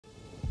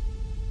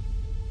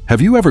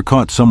Have you ever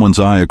caught someone's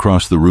eye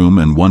across the room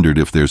and wondered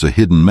if there's a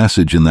hidden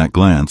message in that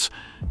glance?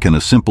 Can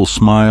a simple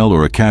smile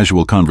or a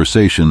casual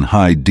conversation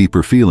hide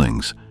deeper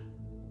feelings?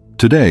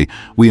 Today,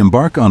 we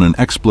embark on an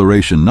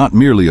exploration not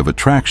merely of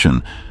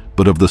attraction,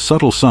 but of the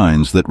subtle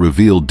signs that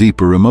reveal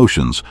deeper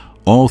emotions,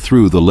 all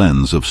through the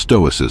lens of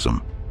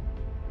Stoicism.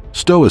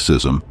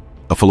 Stoicism,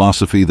 a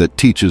philosophy that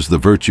teaches the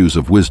virtues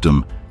of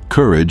wisdom,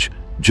 courage,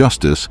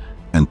 justice,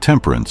 and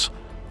temperance,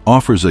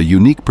 offers a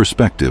unique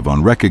perspective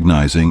on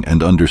recognizing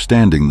and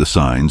understanding the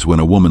signs when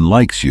a woman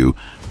likes you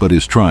but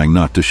is trying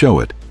not to show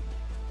it.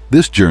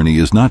 This journey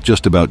is not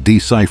just about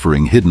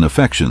deciphering hidden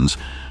affections,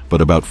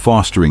 but about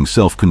fostering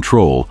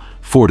self-control,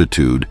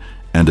 fortitude,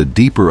 and a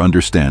deeper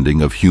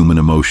understanding of human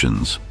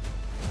emotions.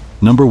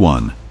 Number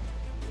 1.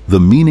 The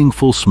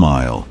meaningful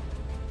smile.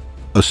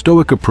 A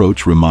Stoic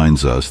approach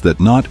reminds us that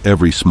not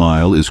every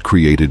smile is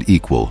created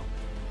equal.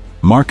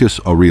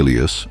 Marcus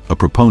Aurelius, a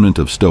proponent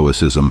of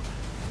Stoicism,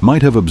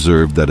 might have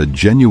observed that a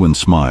genuine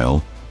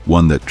smile,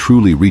 one that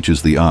truly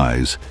reaches the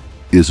eyes,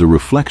 is a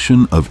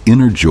reflection of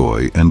inner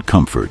joy and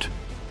comfort.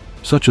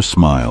 Such a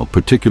smile,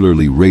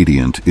 particularly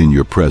radiant in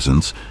your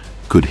presence,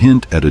 could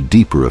hint at a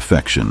deeper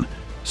affection,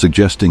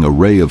 suggesting a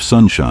ray of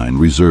sunshine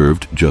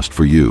reserved just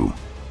for you.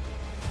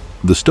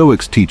 The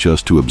Stoics teach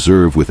us to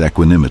observe with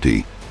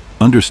equanimity,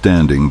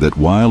 understanding that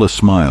while a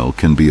smile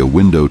can be a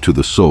window to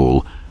the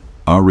soul,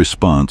 our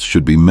response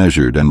should be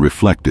measured and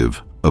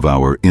reflective of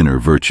our inner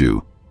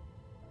virtue.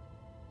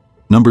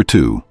 Number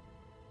 2.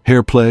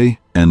 Hairplay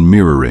and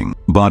mirroring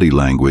body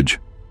language.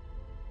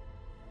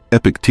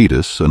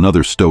 Epictetus,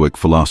 another Stoic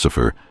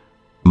philosopher,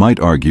 might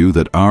argue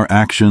that our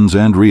actions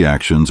and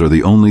reactions are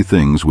the only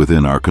things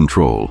within our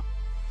control.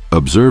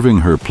 Observing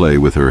her play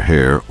with her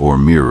hair or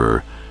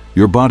mirror,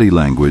 your body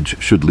language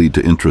should lead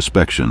to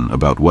introspection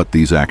about what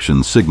these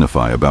actions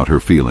signify about her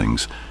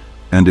feelings,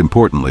 and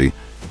importantly,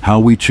 how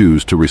we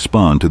choose to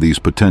respond to these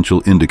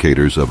potential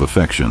indicators of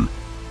affection.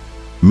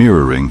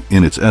 Mirroring,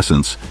 in its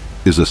essence,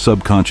 is a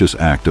subconscious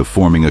act of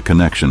forming a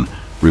connection,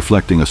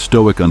 reflecting a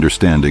Stoic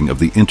understanding of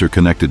the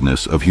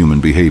interconnectedness of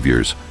human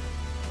behaviors.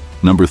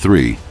 Number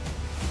 3.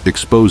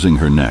 Exposing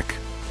her neck.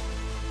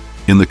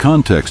 In the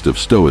context of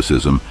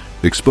Stoicism,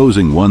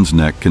 exposing one's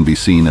neck can be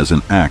seen as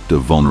an act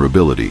of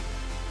vulnerability.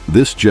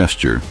 This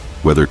gesture,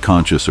 whether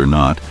conscious or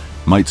not,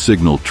 might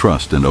signal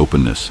trust and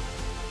openness.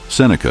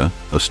 Seneca,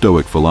 a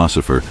Stoic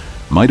philosopher,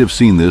 might have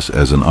seen this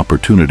as an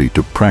opportunity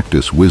to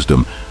practice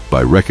wisdom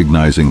by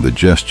recognizing the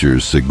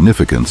gesture's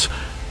significance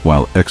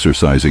while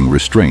exercising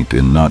restraint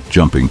in not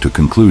jumping to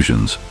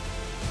conclusions.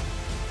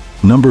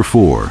 Number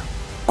 4.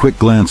 Quick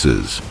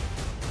glances.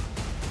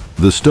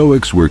 The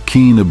Stoics were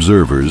keen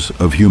observers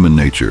of human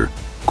nature.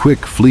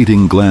 Quick,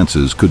 fleeting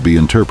glances could be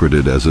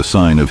interpreted as a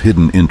sign of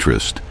hidden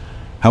interest.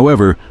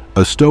 However,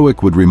 a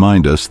Stoic would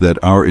remind us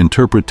that our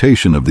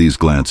interpretation of these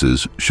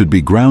glances should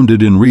be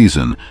grounded in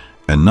reason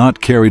and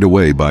not carried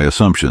away by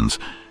assumptions.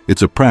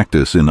 It's a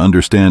practice in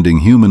understanding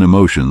human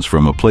emotions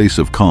from a place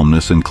of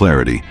calmness and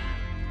clarity.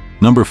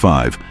 Number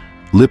 5.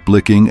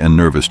 Lip-licking and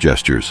nervous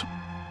gestures.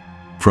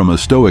 From a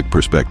Stoic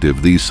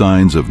perspective, these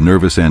signs of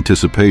nervous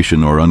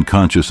anticipation or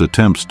unconscious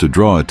attempts to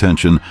draw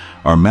attention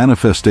are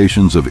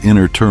manifestations of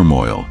inner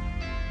turmoil.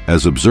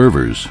 As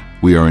observers,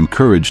 we are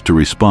encouraged to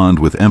respond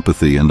with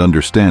empathy and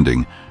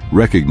understanding,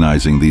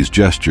 recognizing these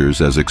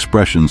gestures as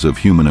expressions of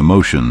human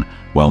emotion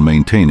while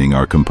maintaining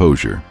our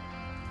composure.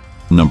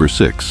 Number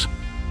 6.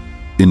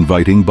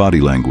 Inviting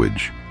body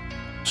language.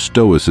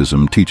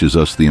 Stoicism teaches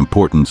us the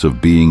importance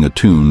of being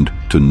attuned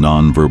to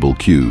nonverbal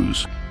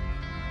cues.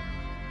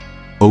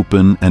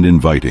 Open and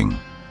inviting.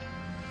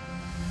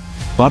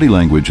 Body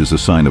language is a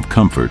sign of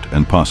comfort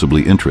and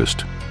possibly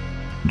interest.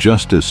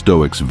 Just as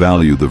Stoics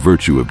value the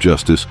virtue of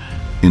justice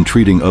in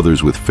treating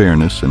others with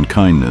fairness and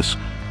kindness,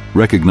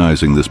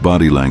 recognizing this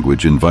body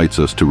language invites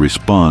us to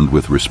respond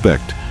with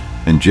respect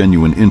and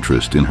genuine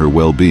interest in her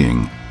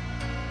well-being.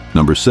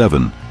 Number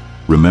 7.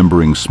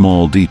 Remembering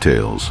small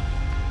details.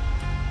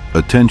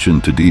 Attention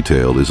to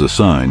detail is a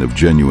sign of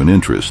genuine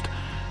interest.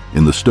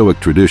 In the Stoic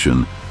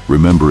tradition,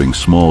 remembering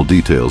small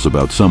details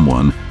about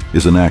someone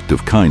is an act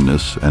of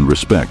kindness and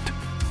respect.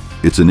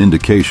 It's an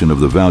indication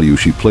of the value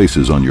she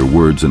places on your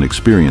words and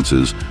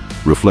experiences,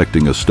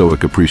 reflecting a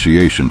Stoic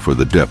appreciation for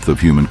the depth of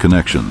human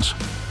connections.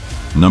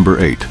 Number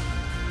 8.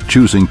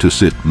 Choosing to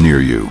sit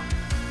near you.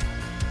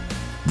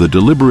 The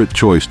deliberate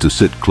choice to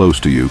sit close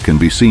to you can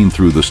be seen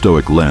through the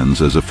Stoic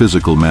lens as a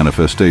physical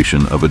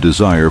manifestation of a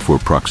desire for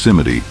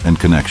proximity and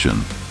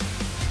connection.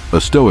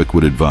 A Stoic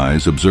would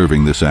advise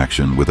observing this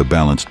action with a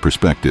balanced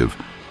perspective,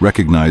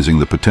 recognizing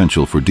the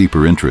potential for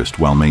deeper interest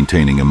while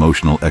maintaining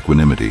emotional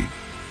equanimity.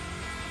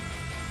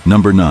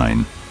 Number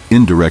 9.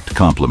 Indirect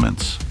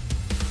compliments.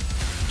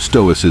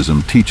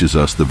 Stoicism teaches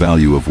us the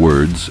value of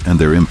words and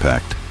their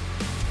impact.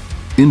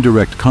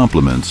 Indirect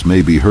compliments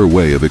may be her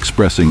way of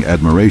expressing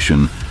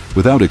admiration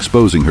without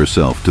exposing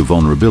herself to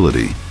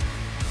vulnerability.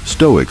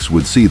 Stoics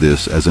would see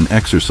this as an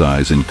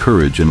exercise in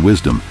courage and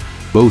wisdom,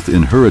 both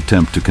in her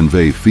attempt to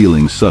convey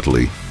feelings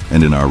subtly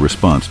and in our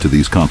response to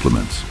these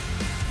compliments.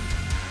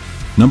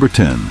 Number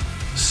 10.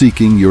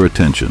 Seeking your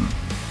attention.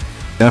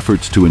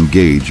 efforts to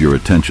engage your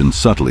attention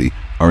subtly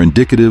are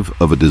indicative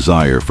of a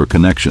desire for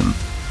connection.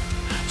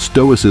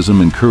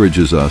 Stoicism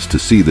encourages us to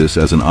see this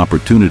as an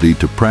opportunity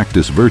to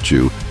practice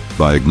virtue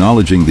by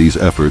acknowledging these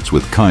efforts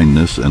with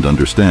kindness and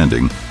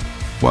understanding,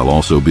 while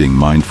also being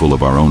mindful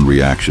of our own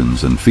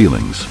reactions and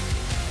feelings.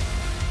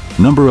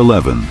 Number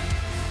 11.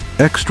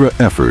 Extra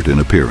effort in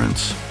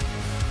appearance.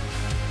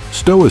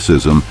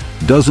 Stoicism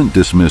doesn't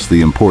dismiss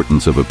the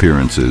importance of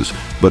appearances,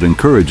 but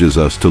encourages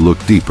us to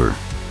look deeper.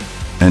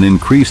 An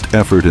increased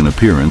effort in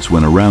appearance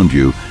when around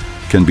you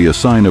can be a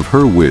sign of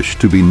her wish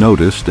to be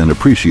noticed and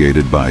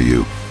appreciated by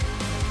you.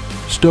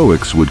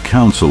 Stoics would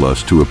counsel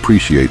us to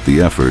appreciate the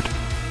effort,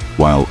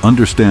 while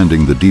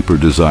understanding the deeper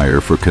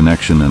desire for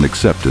connection and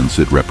acceptance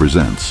it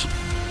represents.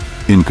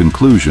 In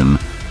conclusion,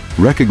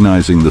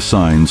 recognizing the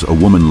signs a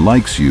woman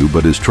likes you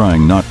but is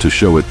trying not to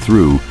show it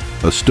through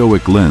a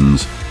Stoic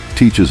lens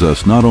teaches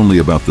us not only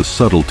about the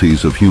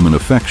subtleties of human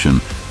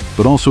affection,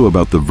 but also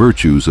about the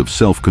virtues of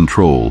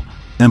self-control,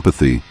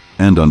 empathy,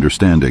 and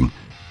understanding.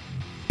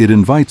 It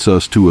invites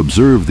us to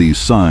observe these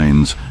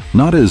signs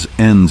not as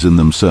ends in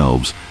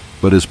themselves,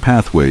 but as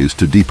pathways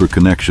to deeper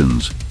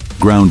connections,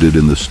 grounded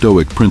in the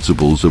Stoic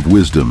principles of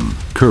wisdom,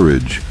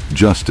 courage,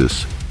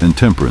 justice, and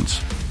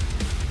temperance.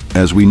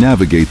 As we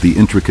navigate the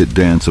intricate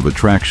dance of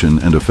attraction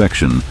and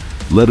affection,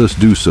 let us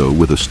do so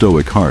with a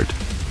Stoic heart,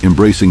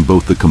 embracing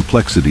both the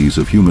complexities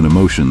of human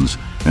emotions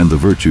and the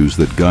virtues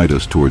that guide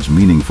us towards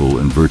meaningful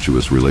and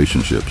virtuous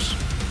relationships.